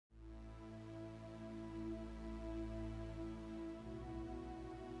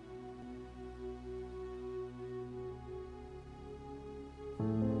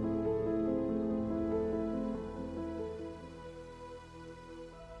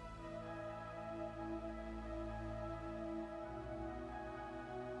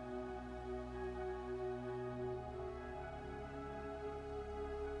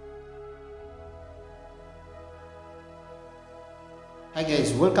Hi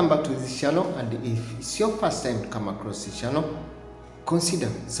guys, welcome back to this channel, and if it's your first time to come across this channel, consider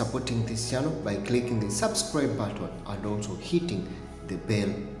supporting this channel by clicking the subscribe button and also hitting the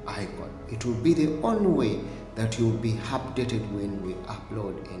bell icon. It will be the only way that you will be updated when we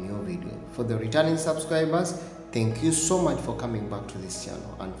upload a new video. For the returning subscribers, thank you so much for coming back to this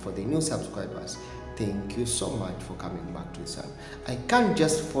channel, and for the new subscribers, thank you so much for coming back to this channel. I can't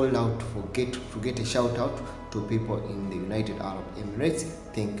just fall out forget to get a shout out to people in the United Arab Emirates.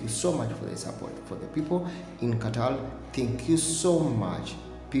 Thank you so much for the support. For the people in Qatar, thank you so much.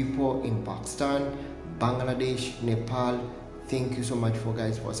 People in Pakistan, Bangladesh, Nepal, thank you so much for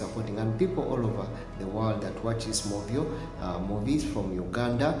guys for supporting, and people all over the world that watches movies from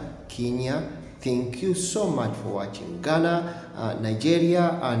Uganda, Kenya. Thank you so much for watching. Ghana,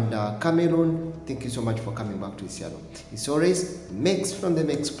 Nigeria, and Cameroon, thank you so much for coming back to this channel. It's always Mex from the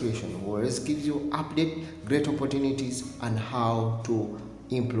Mex Creation, who always gives you update, great opportunities, and how to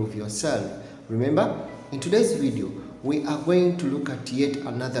improve yourself. Remember, in today's video, we are going to look at yet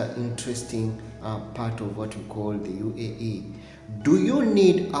another interesting part of what we call the UAE. Do you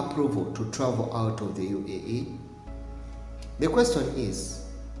need approval to travel out of the UAE? The question is,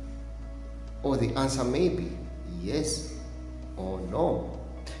 or the answer may be yes or no,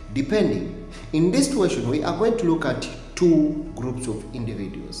 depending. In this situation, we are going to look at two groups of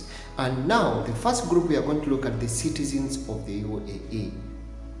individuals. And now, the first group, we are going to look at the citizens of the UAE.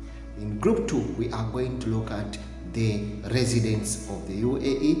 In group 2, we are going to look at the residents of the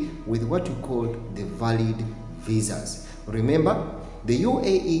UAE with what we call the valid visas. Remember, the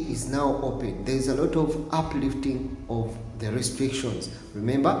UAE is now open. There is a lot of uplifting of the restrictions.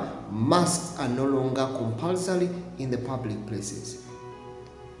 Remember, masks are no longer compulsory in the public places.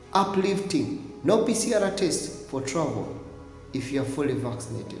 Uplifting, no PCR test for travel if you are fully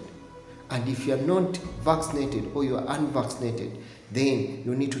vaccinated. And if you are not vaccinated or you are unvaccinated, then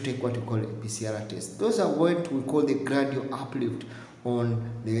you need to take what we call a PCR test. Those are what we call the gradual uplift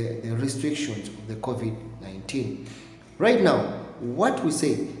on the restrictions of the COVID-19. Right now, what we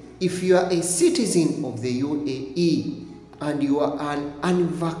say, if you are a citizen of the UAE and you are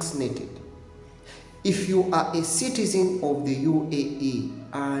unvaccinated, if you are a citizen of the UAE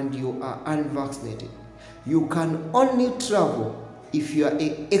and you are unvaccinated, you can only travel if you are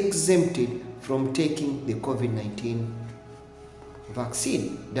exempted from taking the COVID-19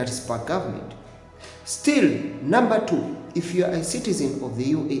 vaccine, that is per government. Still, number 2, if you are a citizen of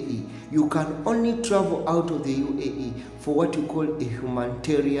the UAE, you can only travel out of the UAE for what you call a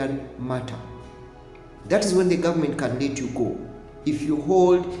humanitarian matter. That is when the government can let you go if you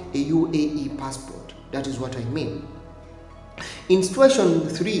hold a UAE passport. That is what I mean. In situation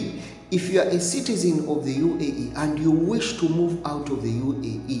 3, if you are a citizen of the UAE and you wish to move out of the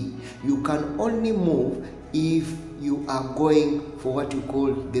UAE, you can only move if you are going for what you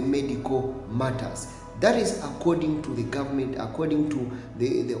call the medical matters. That is according to the government, according to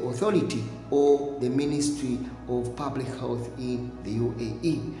the authority or the Ministry of Public Health in the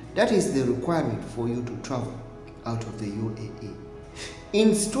UAE. That is the requirement for you to travel out of the UAE.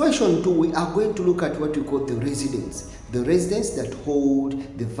 In situation 2, we are going to look at what we call the residents. The residents that hold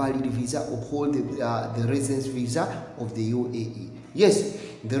the valid visa or hold the residence visa of the UAE. Yes,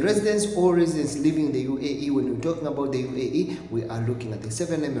 the residents or residents living in the UAE, when we're talking about the UAE, we are looking at the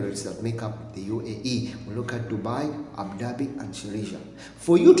 7 Emirates that make up the UAE. We look at Dubai, Abu Dhabi, and Sharjah.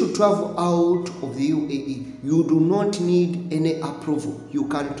 For you to travel out of the UAE, you do not need any approval. You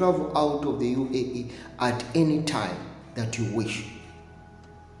can travel out of the UAE at any time that you wish.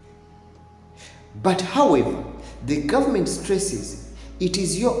 But however, the government stresses it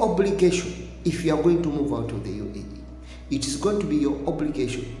is your obligation if you are going to move out of the UAE. It is going to be your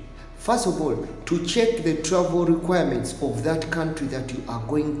obligation, first of all, to check the travel requirements of that country that you are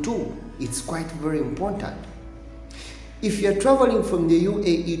going to. It's quite very important. If you are traveling from the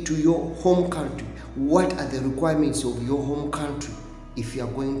UAE to your home country, what are the requirements of your home country if you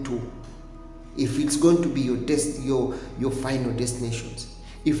are going to, if it's going to be your final destinations?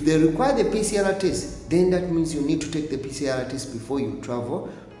 If they require the PCR test, then that means you need to take the PCR test before you travel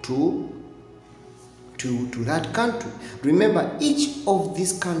to that country. Remember, each of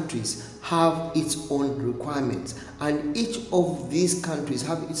these countries have its own requirements, and each of these countries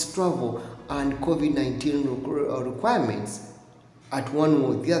have its travel and COVID-19 requirements at one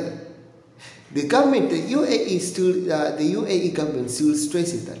or the other. The government, the UAE government still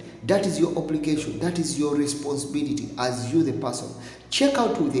stresses that is your obligation, that is your responsibility as you the person. Check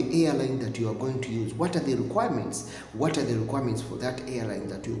out with the airline that you are going to use. What are the requirements? What are the requirements for that airline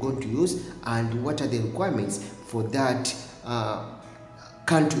that you're going to use? And what are the requirements for that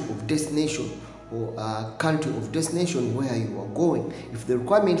country of destination or country of destination where you are going. If the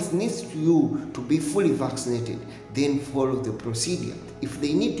requirements needs you to be fully vaccinated, then follow the procedure. If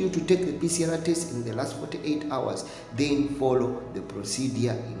they need you to take the PCR test in the last 48 hours, then follow the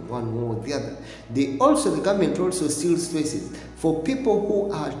procedure in one way or the other. The government also still stresses for people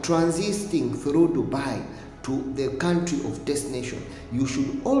who are transiting through Dubai to the country of destination, you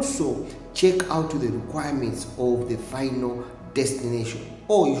should also check out the requirements of the final destination,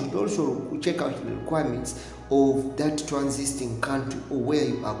 or you should also check out the requirements of that transiting country or where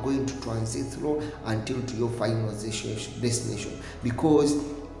you are going to transit through until to your final destination, because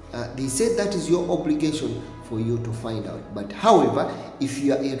they said that is your obligation for you to find out. But however, if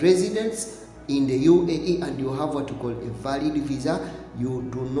you are a resident in the UAE and you have what you call a valid visa, you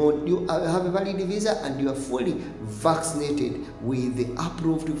have a valid visa and you are fully vaccinated with the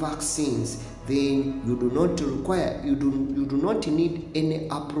approved vaccines, then you do not need any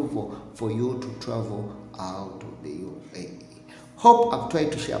approval for you to travel out of the UAE. Hope I've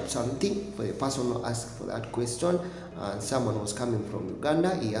tried to share up something for the person who asked for that question. Someone was coming from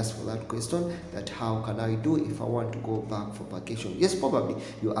Uganda. He asked for that question, that how can I do if I want to go back for vacation? Yes, probably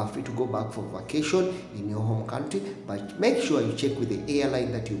you are free to go back for vacation in your home country, but make sure you check with the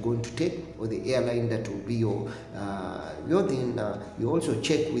airline that you're going to take, or the airline that will be your you also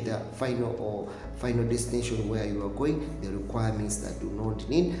check with the final destination where you are going, the requirements that do not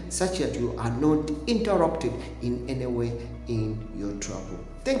need, such that you are not interrupted in any way in your travel.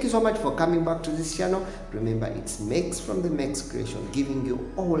 Thank you so much for coming back to this channel. Remember, it's Mex from the Mex Creation, giving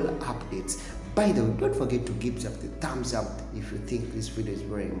you all updates. By the way, don't forget to give up the thumbs up if you think this video is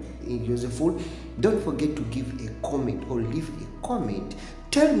very useful. Don't forget to give a comment or leave a comment.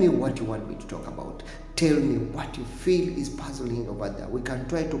 Tell me what you want me to talk about. Tell me what you feel is puzzling over there. We can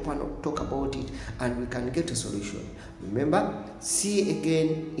try to talk about it and we can get a solution. Remember, see you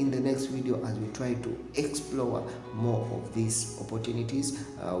again in the next video as we try to explore more of these opportunities.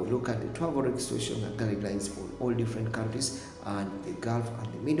 We look at the travel restrictions and guidelines for all different countries and the Gulf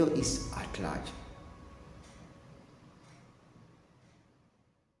and the Middle East at large.